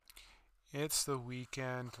It's the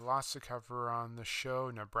weekend, lots to cover on the show.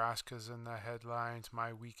 Nebraska's in the headlines,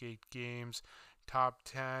 my week 8 games, top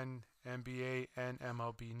 10 NBA and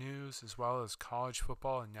MLB news, as well as college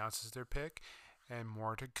football announces their pick, and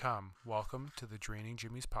more to come. Welcome to the Draining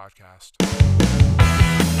Jimmy's podcast.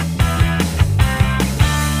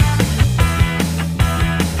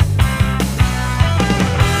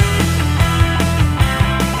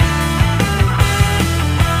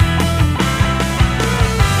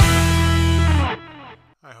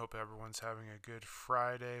 I hope everyone's having a good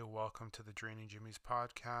Friday. Welcome to the Draining Jimmy's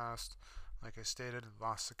podcast. Like I stated,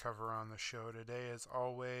 lots to cover on the show today, as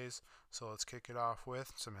always. So let's kick it off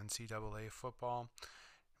with some NCAA football.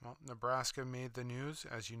 Well, Nebraska made the news.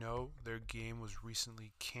 As you know, their game was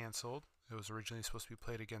recently canceled. It was originally supposed to be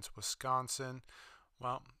played against Wisconsin.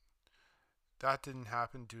 Well, that didn't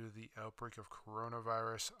happen due to the outbreak of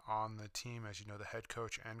coronavirus on the team. As you know, the head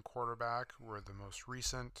coach and quarterback were the most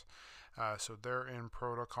recent. So they're in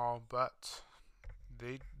protocol, but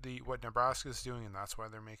what Nebraska is doing, and that's why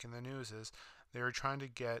they're making the news, is they're trying to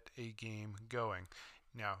get a game going.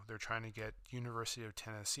 Now they're trying to get University of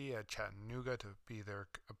Tennessee at Chattanooga to be their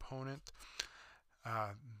opponent.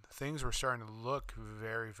 Things were starting to look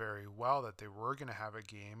very, very well that they were going to have a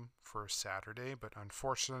game for Saturday, but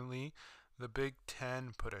unfortunately, the Big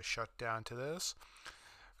Ten put a shutdown to this.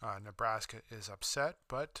 Nebraska is upset,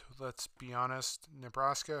 but let's be honest,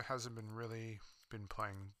 Nebraska hasn't been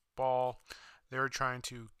playing ball. They were trying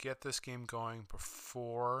to get this game going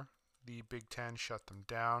before the Big Ten shut them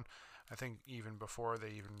down. I think even before they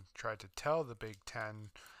even tried to tell the Big Ten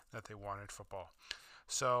that they wanted football.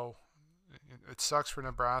 So it sucks for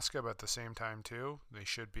Nebraska, but at the same time too, they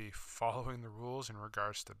should be following the rules in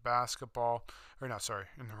regards to basketball, or not, sorry,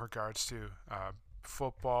 in regards to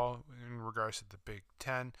football, in regards to the Big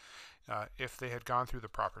Ten. If they had gone through the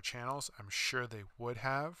proper channels, I'm sure they would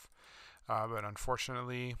have, but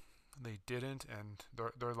unfortunately they didn't, and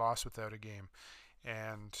they're lost without a game.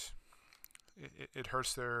 And it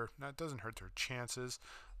hurts it doesn't hurt their chances,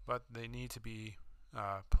 but they need to be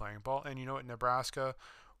playing ball. And you know what, Nebraska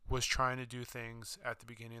was trying to do things at the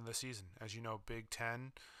beginning of the season. As you know, Big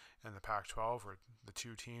Ten and the Pac-12 were the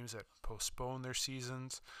two teams that postponed their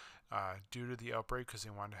seasons due to the outbreak because they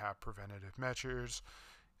wanted to have preventative measures.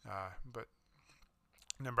 But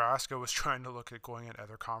Nebraska was trying to look at going at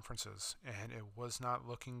other conferences, and it was not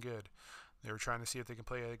looking good. They were trying to see if they can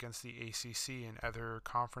play against the ACC and other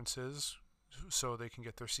conferences so they can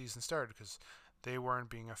get their season started because they weren't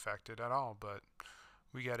being affected at all. But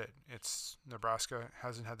we get it. It's Nebraska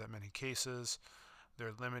hasn't had that many cases.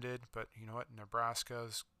 They're limited, but you know what?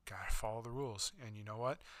 Nebraska's got to follow the rules. And you know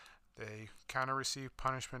what? They kind of received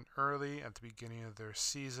punishment early at the beginning of their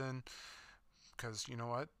season because you know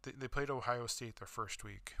what? They played Ohio State their first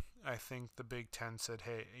week. I think the Big Ten said,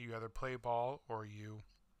 hey, you either play ball or you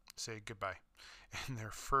say goodbye. And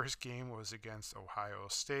their first game was against Ohio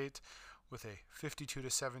State with a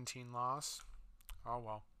 52-17 loss. Oh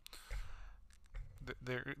well.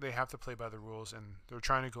 They have to play by the rules, and they're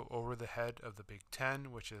trying to go over the head of the Big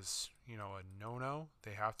Ten, which is, a no-no.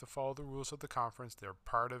 They have to follow the rules of the conference. They're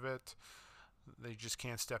part of it. They just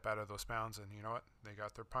can't step out of those bounds, and you know what? They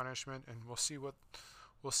got their punishment, and we'll see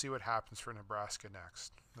what happens for Nebraska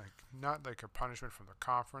next. Not like a punishment from the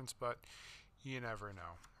conference, but you never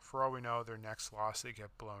know. For all we know, their next loss they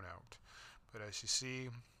get blown out. But as you see,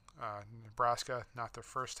 Nebraska not the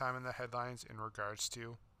first time in the headlines in regards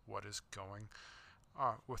to what is going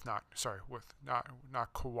with not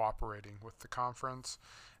cooperating with the conference.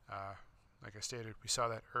 Like I stated, we saw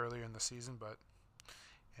that earlier in the season, but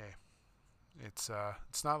hey, it's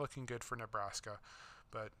not looking good for Nebraska.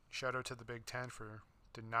 But shout out to the Big Ten for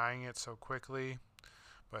denying it so quickly.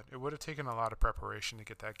 But it would have taken a lot of preparation to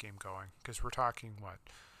get that game going because we're talking what?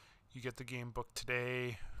 You get the game booked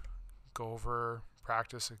today, go over,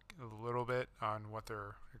 practice a little bit on what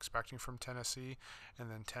they're expecting from Tennessee, and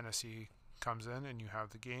then Tennessee comes in and you have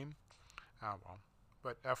the game. Well.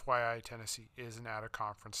 But FYI, Tennessee is an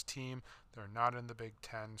out-of-conference team. They're not in the Big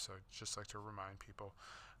Ten, so I'd just like to remind people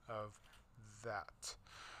of that.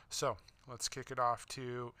 So let's kick it off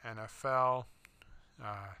to NFL.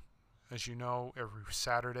 As you know, every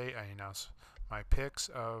Saturday I announce my picks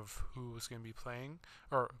of who is going to be playing,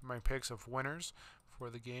 or my picks of winners for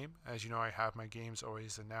the game. As you know, I have my games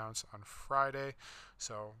always announced on Friday.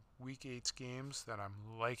 So Week 8's games that I'm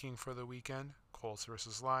liking for the weekend: Colts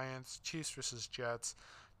versus Lions, Chiefs versus Jets,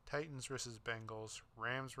 Titans versus Bengals,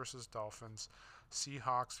 Rams versus Dolphins,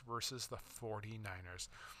 Seahawks versus the 49ers.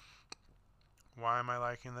 Why am I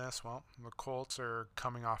liking this? Well, the Colts are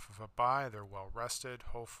coming off of a bye. They're well rested,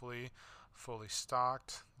 hopefully. fully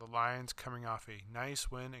stocked. The Lions coming off a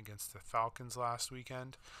nice win against the Falcons last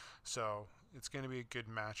weekend, so it's going to be a good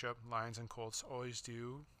matchup. Lions and Colts always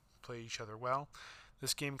do play each other well.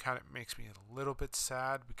 This game kind of makes me a little bit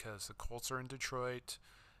sad because the Colts are in Detroit.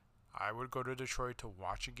 I would go to Detroit to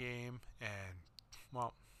watch a game, and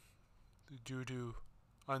well, due to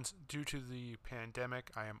the pandemic,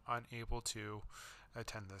 I am unable to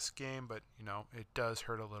attend this game, but it does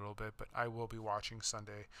hurt a little bit. But I will be watching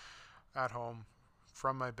Sunday at home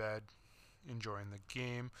from my bed, enjoying the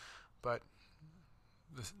game. But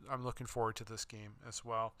I'm looking forward to this game as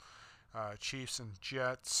well. Chiefs and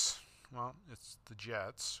Jets. Well, it's the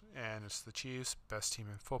Jets, and it's the Chiefs, best team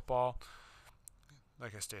in football.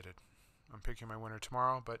 Like I stated, I'm picking my winner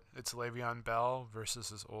tomorrow, but it's Le'Veon Bell versus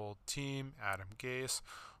his old team, Adam Gase.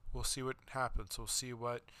 We'll see what happens. We'll see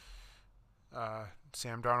what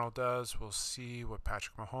Sam Darnold does. We'll see what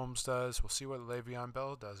Patrick Mahomes does. We'll see what Le'Veon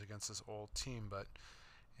Bell does against his old team, but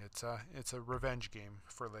it's a revenge game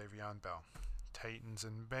for Le'Veon Bell. Titans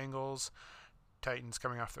and Bengals. Titans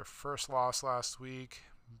coming off their first loss last week.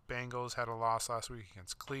 Bengals had a loss last week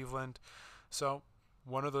against Cleveland. So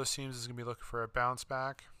one of those teams is going to be looking for a bounce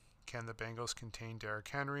back. Can the Bengals contain Derrick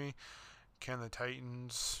Henry? Can the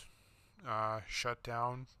Titans shut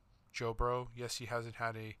down Joe Burrow? Yes, he hasn't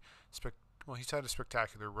had he's had a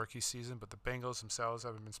spectacular rookie season, but the Bengals themselves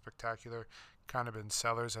haven't been spectacular. Kind of been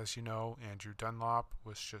sellers, as you know. Dunlop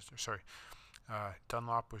was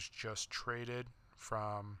just traded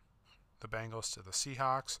from the Bengals to the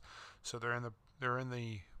Seahawks, so they're in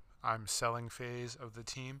the I'm selling phase of the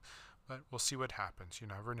team, but we'll see what happens. You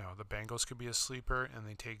never know. The Bengals could be a sleeper, and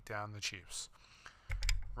they take down the Chiefs.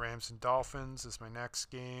 Rams and Dolphins is my next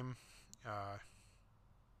game.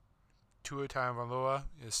 Tua Tagovailoa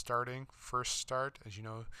is starting, first start. As you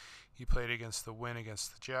know, he played against the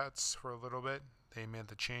Jets for a little bit. They made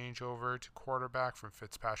the change over to quarterback from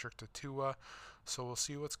Fitzpatrick to Tua, so we'll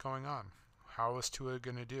see what's going on. How is Tua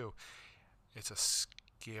going to do? It's a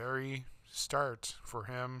scary start for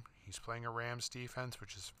him. He's playing a Rams defense,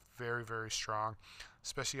 which is very, very strong,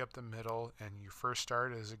 especially up the middle, and your first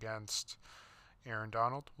start is against Aaron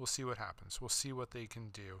Donald. We'll see what happens. We'll see what they can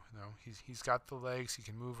do. He's got the legs. He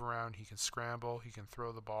can move around. He can scramble. He can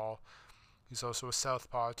throw the ball. He's also a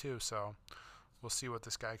southpaw too, so we'll see what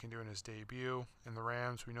this guy can do in his debut. In the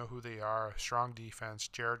Rams, we know who they are. A strong defense.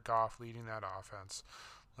 Jared Goff leading that offense.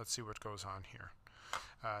 Let's see what goes on here.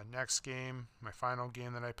 Next game, my final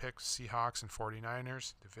game that I picked, Seahawks and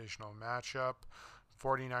 49ers, divisional matchup.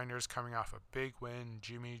 49ers coming off a big win,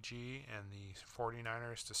 Jimmy G and the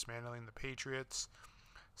 49ers dismantling the Patriots.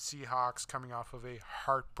 Seahawks coming off of a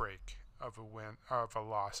heartbreak of a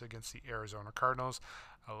loss against the Arizona Cardinals,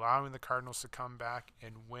 allowing the Cardinals to come back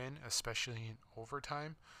and win, especially in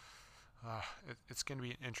overtime. It's going to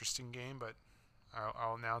be an interesting game, but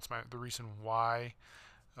I'll announce the reason why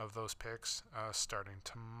of those picks starting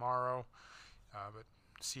tomorrow. But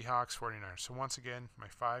Seahawks, 49ers. So once again, my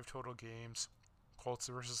 5 total games: Colts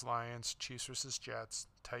versus Lions, Chiefs versus Jets,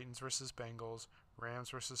 Titans versus Bengals,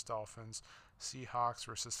 Rams versus Dolphins, Seahawks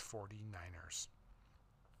versus 49ers.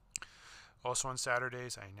 Also on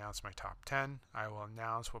Saturdays, I announce my top 10. I will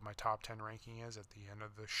announce what my top 10 ranking is at the end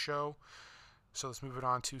of the show. So let's move it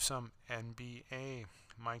on to some NBA.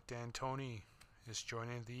 Mike D'Antoni is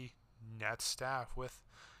joining the Nets staff with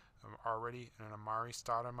already an Amari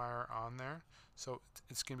Stoudemire on there. So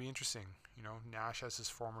it's going to be interesting. Nash as his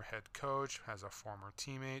former head coach, has a former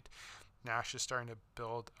teammate. Nash is starting to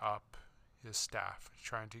build up his staff,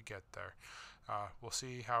 trying to get there. We'll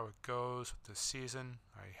see how it goes this season.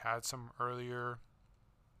 I had some earlier,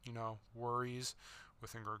 worries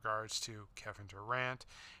with regards to Kevin Durant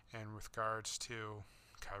and with regards to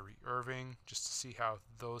Kyrie Irving, just to see how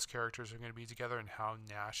those characters are going to be together and how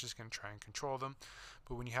Nash is going to try and control them.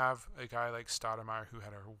 But when you have a guy like Stoudemire who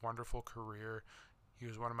had a wonderful career, he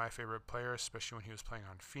was one of my favorite players, especially when he was playing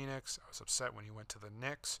on Phoenix. I was upset when he went to the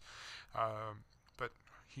Knicks. But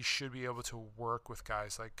he should be able to work with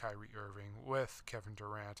guys like Kyrie Irving, with Kevin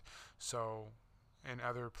Durant, and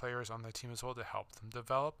other players on the team as well to help them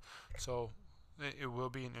develop. So it will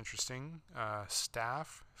be an interesting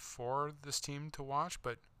staff for this team to watch,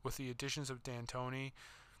 but with the additions of D'Antoni,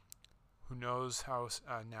 who knows how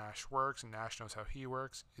Nash works, and Nash knows how he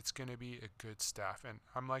works, it's going to be a good staff, and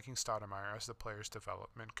I'm liking Stoudemire as the player's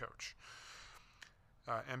development coach.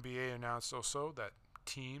 NBA announced also that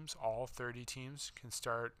all 30 teams, can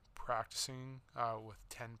start practicing with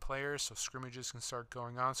 10 players, so scrimmages can start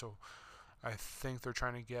going on. So I think they're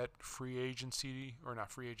trying to get preseason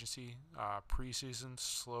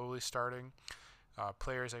slowly starting.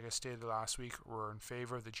 Players, like I stated last week, were in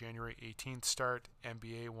favor of the January 18th start.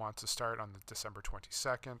 NBA wants to start on the December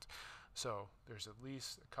 22nd. So there's at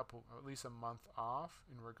least a month off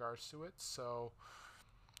in regards to it. So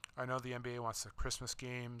I know the NBA wants the Christmas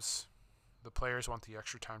games. The players want the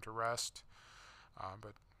extra time to rest.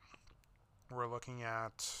 But we're looking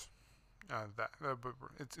at that. But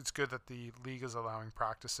it's good that the league is allowing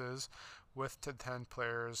practices with 10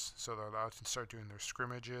 players, so they're allowed to start doing their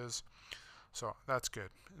scrimmages. So that's good.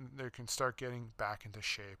 They can start getting back into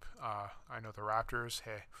shape. I know the Raptors,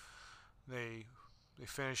 hey, they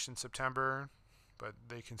finished in September, but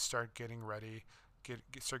they can start getting ready,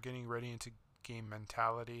 start getting ready into game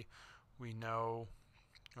mentality. We know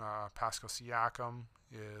Pascal Siakam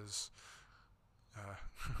is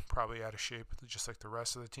probably out of shape, just like the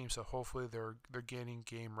rest of the team. So hopefully they're getting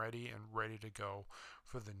game ready and ready to go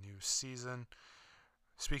for the new season.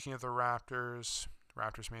 Speaking of the Raptors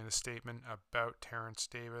made a statement about Terrence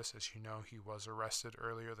Davis. As you know, he was arrested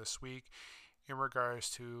earlier this week in regards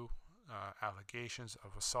to allegations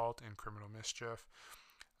of assault and criminal mischief.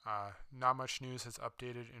 Not much news has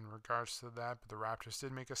updated in regards to that, but the Raptors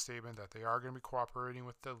did make a statement that they are going to be cooperating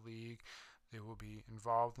with the league. They will be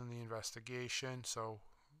involved in the investigation, so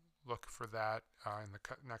look for that in the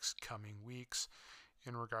next coming weeks.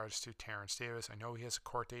 In regards to Terrence Davis, I know he has a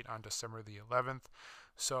court date on December the 11th,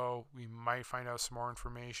 so we might find out some more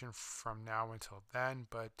information from now until then,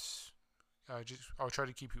 but I'll try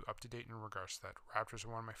to keep you up to date in regards to that. Raptors are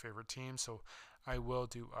one of my favorite teams, so I will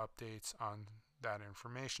do updates on that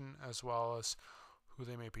information as well as who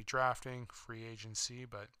they may be drafting, free agency,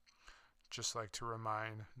 but just like to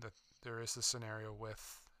remind that there is the scenario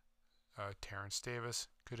with Terrence Davis.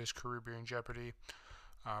 Could his career be in jeopardy?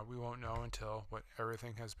 We won't know until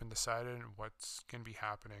everything has been decided and what's going to be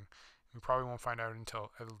happening. We probably won't find out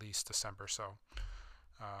until at least December. So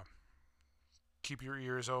keep your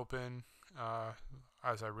ears open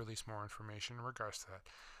as I release more information in regards to that.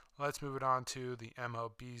 Let's move it on to the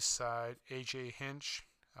MLB side. AJ Hinch,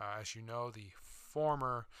 as you know, the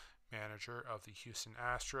former manager of the Houston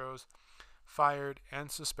Astros, fired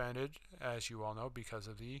and suspended, as you all know, because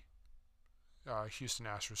of the Houston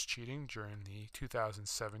Astros cheating during the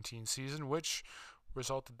 2017 season, which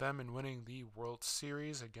resulted them in winning the World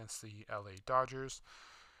Series against the LA Dodgers.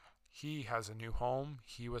 He has a new home.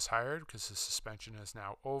 He was hired because his suspension is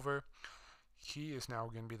now over. He is now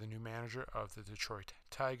going to be the new manager of the Detroit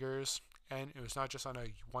Tigers, and it was not just on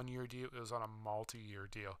a one-year deal, it was on a multi-year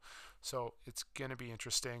deal. So it's going to be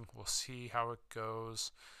interesting. We'll see how it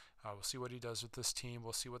goes. We'll see what he does with this team.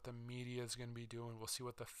 We'll see what the media is going to be doing. We'll see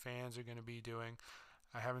what the fans are going to be doing.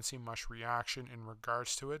 I haven't seen much reaction in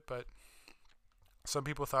regards to it, but some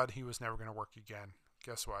people thought he was never going to work again.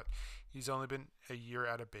 Guess what? He's only been a year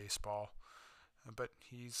out of baseball, but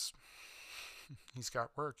he's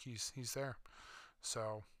got work. He's there.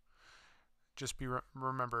 So just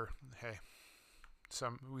remember, hey,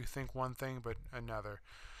 we think one thing, but another.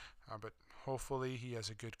 But hopefully he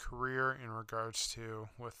has a good career in regards to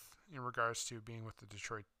being with the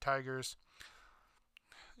Detroit Tigers.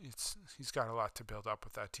 He's got a lot to build up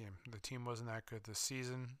with that team. The team wasn't that good this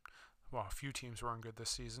season. Well, a few teams weren't good this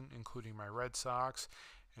season, including my Red Sox.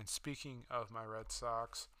 And speaking of my Red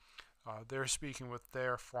Sox, they're speaking with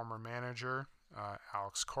their former manager,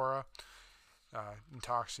 Alex Cora, in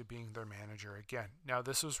talks to being their manager again. Now,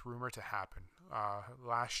 this was rumored to happen.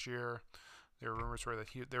 Last year, there were rumors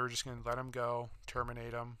that they were just going to let him go,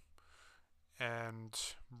 terminate him, and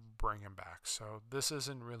bring him back. So this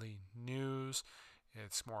isn't really news.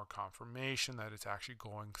 It's more confirmation that it's actually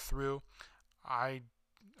going through.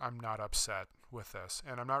 I'm not upset with this,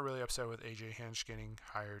 and I'm not really upset with AJ Hinch getting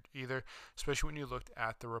hired either, especially when you looked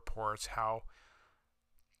at the reports how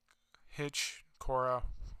Hinch, Cora,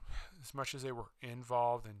 as much as they were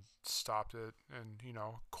involved and stopped it, and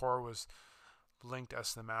Cora was linked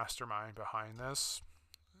as the mastermind behind this.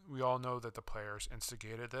 We all know that the players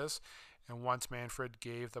instigated this, and once Manfred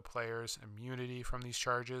gave the players immunity from these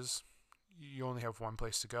charges, you only have one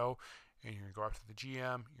place to go, and you're going to go after the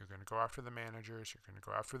GM, you're going to go after the managers, you're going to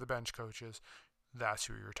go after the bench coaches. That's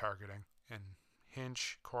who you're targeting. And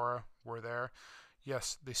Hinch, Cora were there.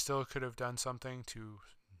 Yes, they still could have done something to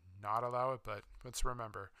not allow it, but let's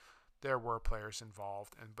remember, there were players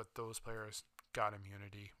involved, but those players got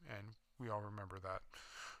immunity, and we all remember that.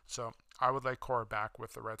 So I would like Cora back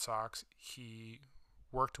with the Red Sox. He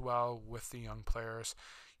worked well with the young players.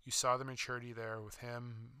 You saw the maturity there with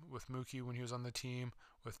him, with Mookie when he was on the team,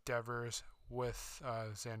 with Devers, with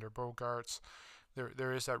Xander Bogaerts.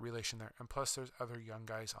 There is that relation there. And plus there's other young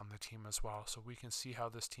guys on the team as well. So we can see how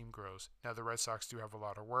this team grows. Now the Red Sox do have a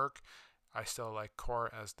lot of work. I still like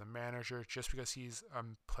Cora as the manager just because he's a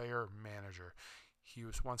player manager. He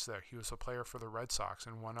was once there. He was a player for the Red Sox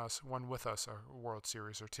and won with us a World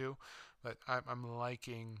Series or two. But I'm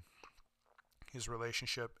liking his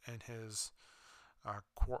relationship and his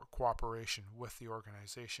cooperation with the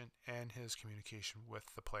organization and his communication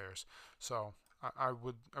with the players. So I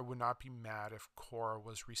would not be mad if Cora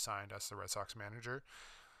was re-signed as the Red Sox manager.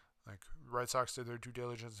 Like, Red Sox did their due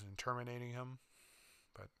diligence in terminating him,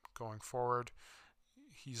 but going forward,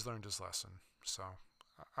 he's learned his lesson. So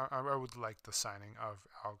I would like the signing of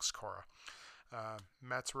Alex Cora.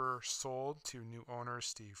 Mets were sold to new owner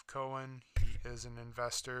Steve Cohen. He is an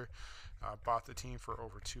investor, bought the team for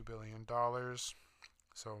over $2 billion.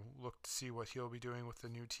 So look to see what he'll be doing with the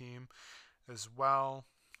new team as well.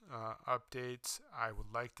 Updates, I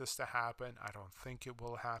would like this to happen. I don't think it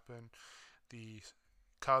will happen. The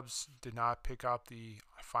Cubs did not pick up the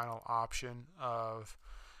final option of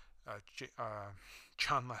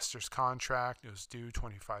John Lester's contract. It was due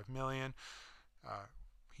 $25 million.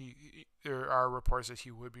 There are reports that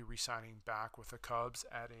he would be re-signing back with the Cubs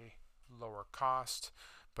at a lower cost.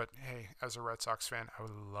 But hey, as a Red Sox fan, I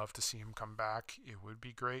would love to see him come back. It would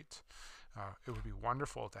be great. It would be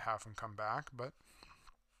wonderful to have him come back, but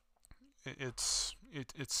it's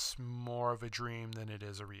more of a dream than it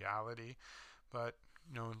is a reality. But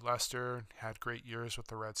Lester had great years with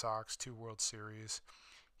the Red Sox, 2 World Series.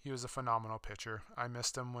 He was a phenomenal pitcher. I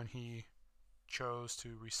missed him when he chose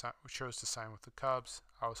to sign with the Cubs.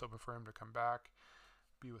 I was hoping for him to come back,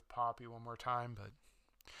 be with Poppy one more time, but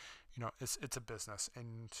it's a business,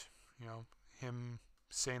 and him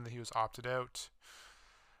saying that he was opted out,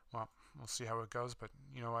 well, we'll see how it goes. But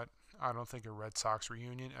you know what? I don't think a Red Sox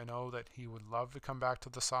reunion. I know that he would love to come back to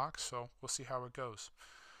the Sox, so we'll see how it goes.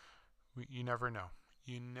 You never know.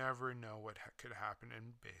 You never know what could happen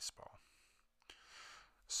in baseball.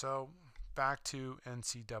 So back to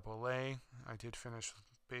NCAA. I did finish with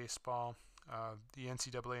baseball. The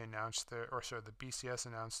NCAA announced the BCS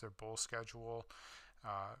announced their bowl schedule.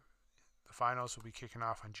 The finals will be kicking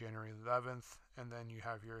off on January 11th, and then you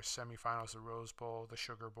have your semifinals, the Rose Bowl, the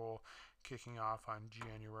Sugar Bowl, kicking off on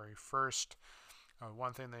January 1st.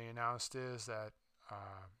 One thing they announced is that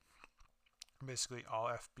basically all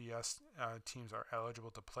FBS teams are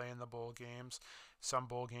eligible to play in the bowl games. Some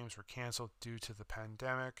bowl games were canceled due to the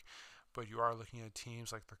pandemic, but you are looking at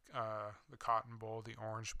teams like the Cotton Bowl, the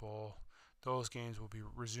Orange Bowl. Those games will be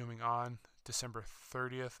resuming on December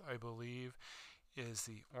 30th, I believe, is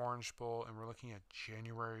the Orange Bowl, and we're looking at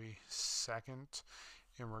January 2nd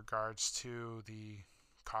in regards to the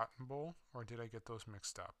Cotton Bowl, or did I get those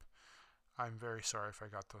mixed up? I'm very sorry if I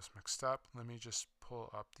got those mixed up. Let me just pull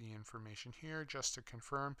up the information here just to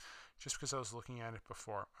confirm, just because I was looking at it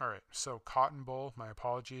before. All right, so Cotton Bowl, my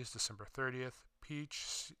apologies, December 30th.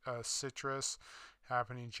 Peach Citrus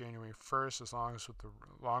happening January 1st,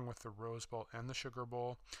 along with the Rose Bowl and the Sugar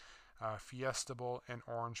Bowl. Fiesta Bowl and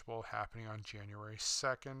Orange Bowl happening on January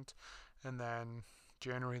 2nd, and then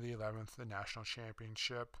January the 11th, the National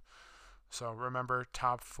Championship. So remember,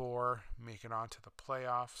 top 4 make it onto the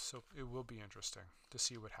playoffs, so it will be interesting to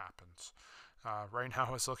see what happens. Right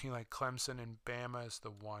now it's looking like Clemson and Bama is the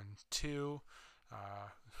 1-2.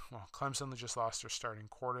 Clemson just lost their starting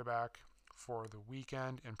quarterback for the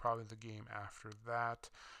weekend and probably the game after that,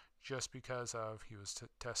 just because of he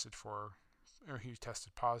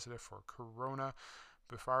tested positive for corona.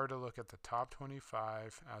 But if I were to look at the top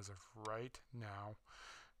 25 as of right now,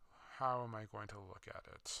 how am I going to look at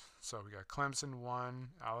it? So we got Clemson 1,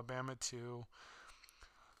 Alabama 2,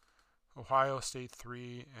 Ohio State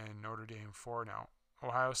 3, and Notre Dame 4. Now,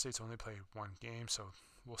 Ohio State's only played 1 game, so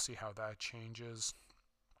we'll see how that changes.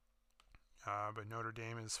 But Notre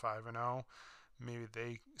Dame is 5-0. Maybe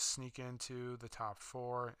they sneak into the top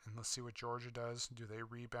 4, and let's see what Georgia does. Do they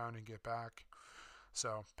rebound and get back?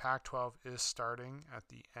 So Pac-12 is starting at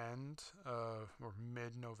the end of or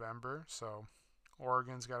mid-November. So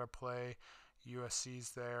Oregon's got to play.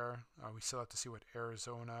 USC's there. We still have to see what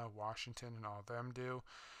Arizona, Washington, and all of them do.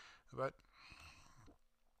 But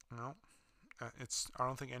I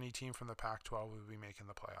don't think any team from the Pac-12 will be making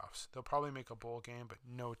the playoffs. They'll probably make a bowl game, but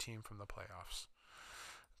no team from the playoffs.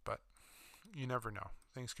 But you never know.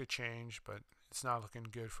 Things could change, but it's not looking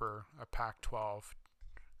good for a Pac-12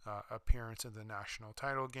 appearance in the national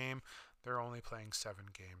title game. They're only playing 7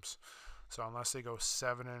 games. So unless they go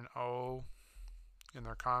 7-0 in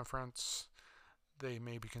their conference, they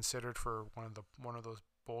may be considered for one of those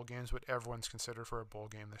bowl games, but everyone's considered for a bowl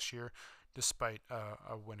game this year, despite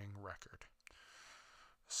a winning record.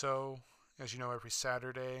 So, as you know, every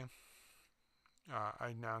Saturday, I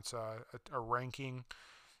announce a ranking.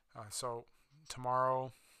 So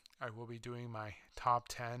tomorrow, I will be doing my top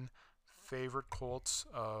 10 favorite Colts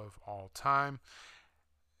of all time.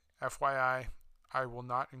 FYI, I will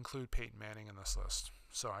not include Peyton Manning in this list.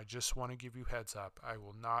 So I just want to give you heads up. I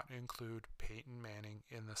will not include Peyton Manning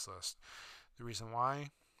in this list. The reason why,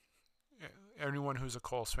 anyone who's a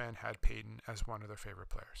Colts fan had Peyton as one of their favorite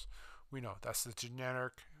players. We know that's the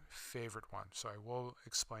generic favorite one. So I will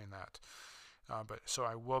explain that. So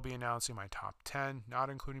I will be announcing my top 10, not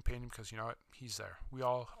including Peyton because you know what? He's there. We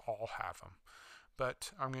all have him.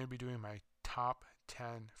 But I'm going to be doing my top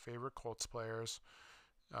 10 favorite Colts players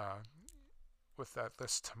with that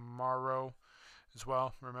list tomorrow as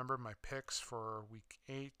well. Remember my picks for week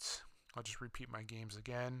 8. I'll just repeat my games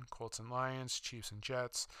again. Colts and Lions, Chiefs and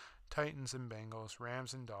Jets, Titans and Bengals,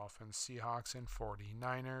 Rams and Dolphins, Seahawks and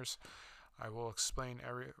 49ers. I'll explain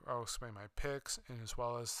my picks and as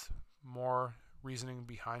well as more reasoning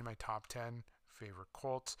behind my top 10 favorite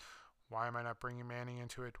Colts. Why am I not bringing Manning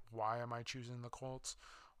into it? Why am I choosing the Colts?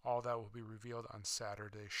 All that will be revealed on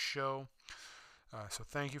Saturday's show. So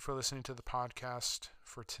thank you for listening to the podcast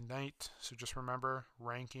for tonight. So just remember,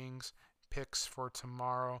 rankings, picks for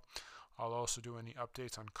tomorrow. I'll also do any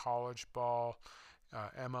updates on college ball,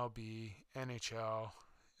 MLB, NHL,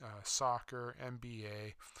 soccer,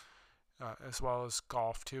 NBA, as well as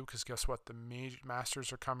golf too, because guess what? The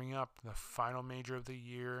Masters are coming up, the final major of the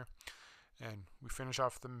year. And we finish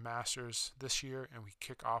off the Masters this year, and we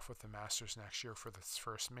kick off with the Masters next year for the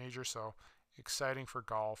first major. So exciting for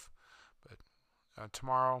golf. But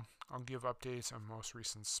tomorrow, I'll give updates on most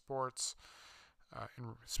recent sports,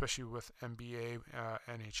 especially with NBA,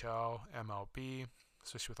 NHL, MLB,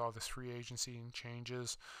 especially with all this free agency and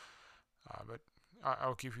changes. But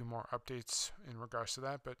I'll give you more updates in regards to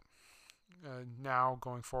that. But now,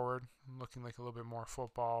 going forward, looking like a little bit more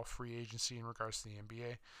football, free agency in regards to the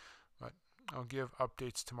NBA. But I'll give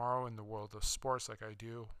updates tomorrow in the world of sports like I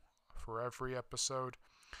do for every episode.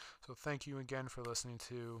 So thank you again for listening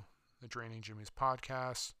to the Draining Jimmy's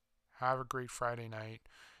podcast. Have a great Friday night.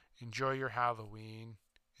 Enjoy your Halloween.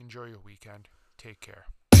 Enjoy your weekend. Take care.